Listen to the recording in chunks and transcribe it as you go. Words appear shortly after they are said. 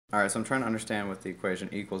All right, so I'm trying to understand what the equation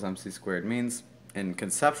E equals mc squared means in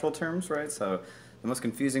conceptual terms, right? So the most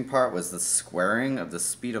confusing part was the squaring of the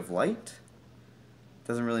speed of light.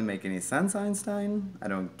 Doesn't really make any sense, Einstein. I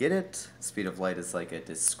don't get it. Speed of light is like a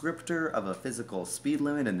descriptor of a physical speed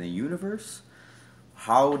limit in the universe.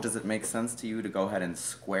 How does it make sense to you to go ahead and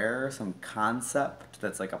square some concept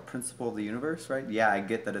that's like a principle of the universe, right? Yeah, I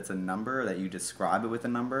get that it's a number, that you describe it with a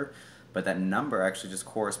number, but that number actually just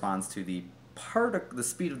corresponds to the the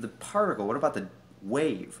speed of the particle. What about the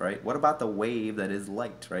wave, right? What about the wave that is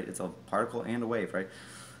light, right? It's a particle and a wave, right?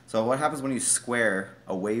 So what happens when you square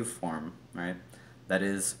a waveform, right? That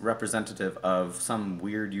is representative of some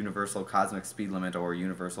weird universal cosmic speed limit or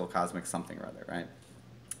universal cosmic something or other, right?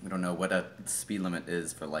 We don't know what a speed limit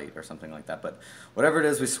is for light or something like that, but whatever it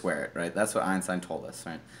is, we square it, right? That's what Einstein told us,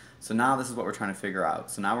 right? So now this is what we're trying to figure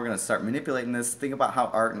out. So now we're going to start manipulating this, think about how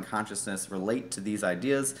art and consciousness relate to these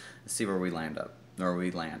ideas, and see where we land up, or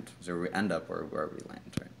we land, or we end up, or where we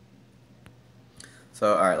land, right?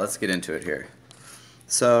 So, all right, let's get into it here.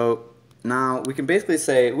 So now we can basically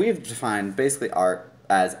say we've defined basically art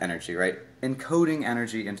as energy, right? Encoding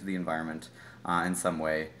energy into the environment in some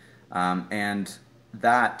way, and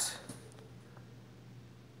that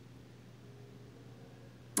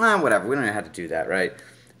whatever, we don't even have to do that, right?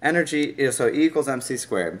 Energy is so E equals mc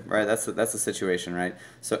squared, right? That's the situation, right?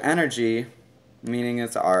 So energy, meaning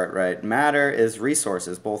it's art, right? Matter is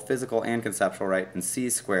resources, both physical and conceptual, right? And c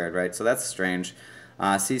squared, right? So that's strange.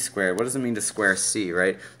 C squared, what does it mean to square c,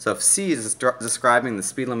 right? So if c is describing the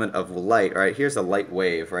speed limit of light, right? Here's a light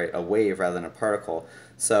wave, right? A wave rather than a particle.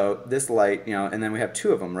 So this light, you know, and then we have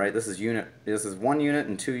two of them, right? This is 1 unit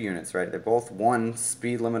and 2 units, right? They're both one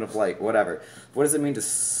speed limit of light, whatever. What does it mean to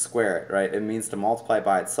square it, right? It means to multiply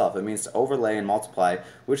by itself. It means to overlay and multiply,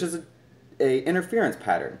 which is a interference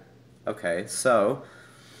pattern. Okay, so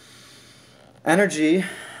energy.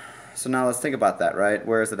 So now let's think about that, right?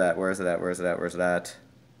 Where is it at? Where is it at? Where is it at? Where is it at?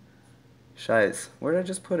 Shites. Where did I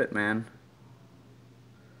just put it, man?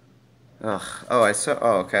 Ugh. Oh,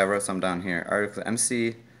 oh, okay. I wrote some down here. Art equals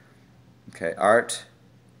MC. Okay, art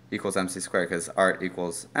equals MC squared because art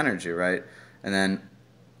equals energy, right? And then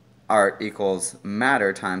art equals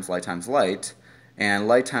matter times light, and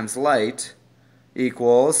light times light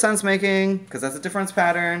equals sense making because that's a difference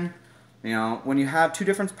pattern. You know, when you have two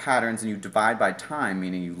difference patterns and you divide by time,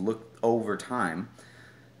 meaning you look over time,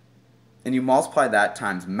 and you multiply that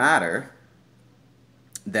times matter,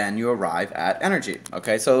 then you arrive at energy.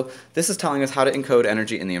 Okay, so this is telling us how to encode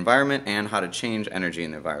energy in the environment and how to change energy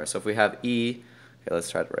in the environment. So if we have E, okay,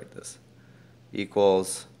 let's try to write this,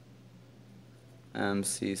 equals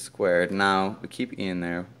mc squared. Now, we keep E in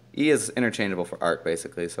there. E is interchangeable for art,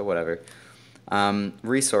 basically, so whatever.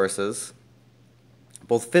 Resources,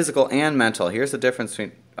 both physical and mental. Here's the difference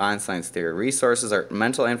between Einstein's theory. Resources are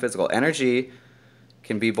mental and physical. Energy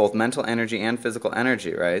can be both mental energy and physical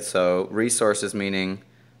energy, right? So resources meaning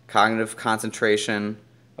cognitive concentration.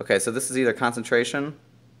 Okay, so this is either concentration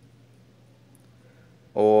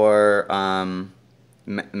or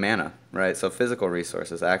mana, right? So physical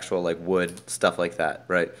resources, actual like wood, stuff like that,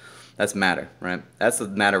 right? That's matter, right? That's the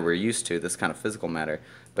matter we're used to, this kind of physical matter.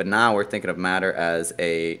 But now we're thinking of matter as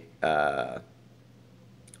a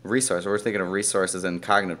resource. We're thinking of resources in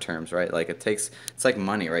cognitive terms, right? Like it's like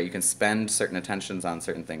money, right? You can spend certain attentions on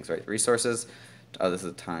certain things, right? Resources, oh, this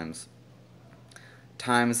is times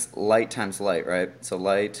light, right? So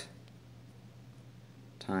light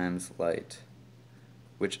times light,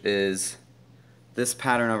 which is this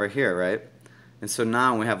pattern over here, right? And so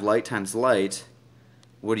now when we have light times light,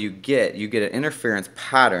 what do you get? You get an interference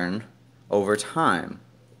pattern over time.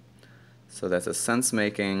 So that's a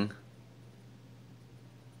sense-making.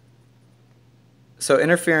 So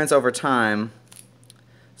interference over time,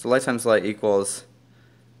 so light times light equals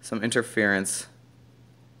some interference,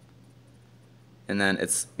 and then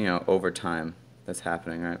it's, you know, over time that's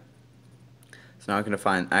happening, right? So now we can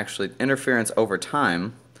define actually interference over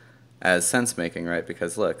time as sense making, right?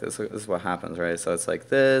 Because look, this is what happens, right? So it's like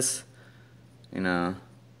this, you know,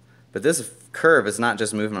 but this curve is not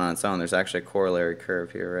just movement on its own. There's actually a corollary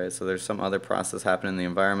curve here, right? So there's some other process happening in the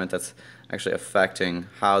environment that's actually affecting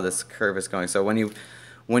how this curve is going. So when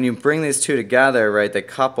you bring these two together, right, they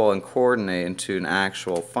couple and coordinate into an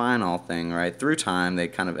actual final thing, right? Through time, they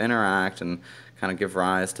kind of interact and kind of give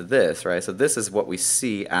rise to this, right? So this is what we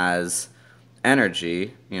see as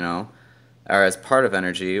energy, you know, or as part of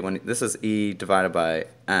energy. When this is E divided by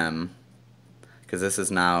M, because this is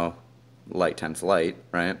now light times light,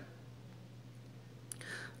 right?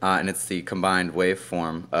 And it's the combined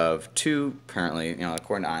waveform of two, apparently, you know,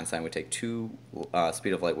 according to Einstein, we take two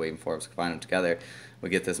speed of light waveforms, combine them together. we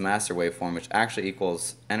get this master waveform, which actually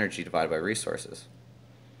equals energy divided by resources.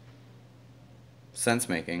 Sense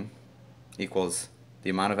making equals the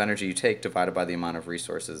amount of energy you take divided by the amount of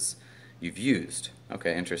resources you've used.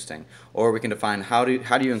 Okay, interesting. Or we can define how do you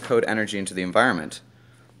encode energy into the environment.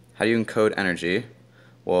 How do you encode energy?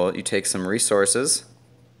 Well, you take some resources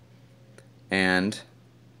and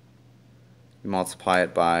you multiply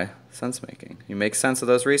it by sense making. You make sense of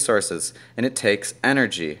those resources, and it takes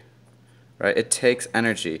energy, right? It takes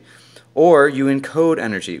energy. Or you encode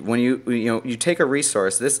energy. When you take a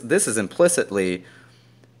resource, this is implicitly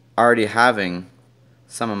already having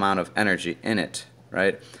some amount of energy in it,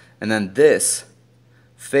 right? And then this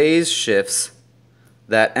phase shifts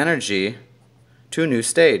that energy to a new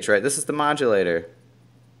stage, right? This is the modulator.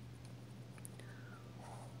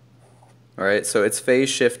 All right, so it's phase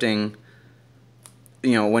shifting.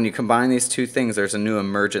 When you combine these two things, there's a new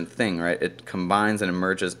emergent thing, right? It combines and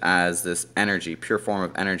emerges as this energy, pure form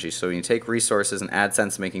of energy. So when you take resources and add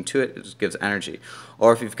sense making to it, it just gives energy.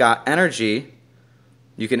 Or if you've got energy,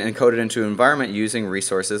 you can encode it into an environment using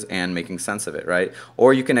resources and making sense of it, right?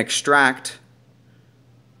 Or you can extract,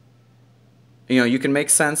 you can make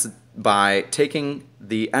sense by taking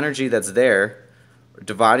the energy that's there,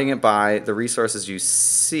 dividing it by the resources you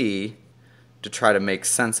see to try to make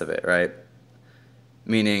sense of it, right?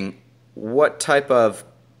 Meaning, what type of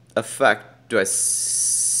effect do I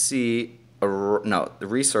see? No, the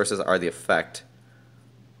resources are the effect.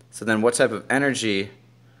 So then what type of energy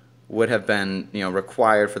would have been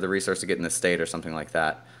required for the resource to get in this state or something like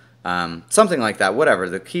that? Something like that, whatever.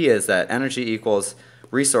 The key is that energy equals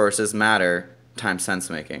resources, matter, times sense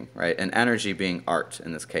making, right? And energy being art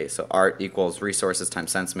in this case. So art equals resources times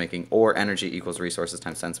sense making, or energy equals resources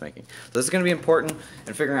times sense making. So this is going to be important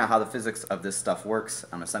in figuring out how the physics of this stuff works.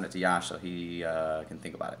 I'm going to send it to Yash so he can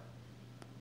think about it.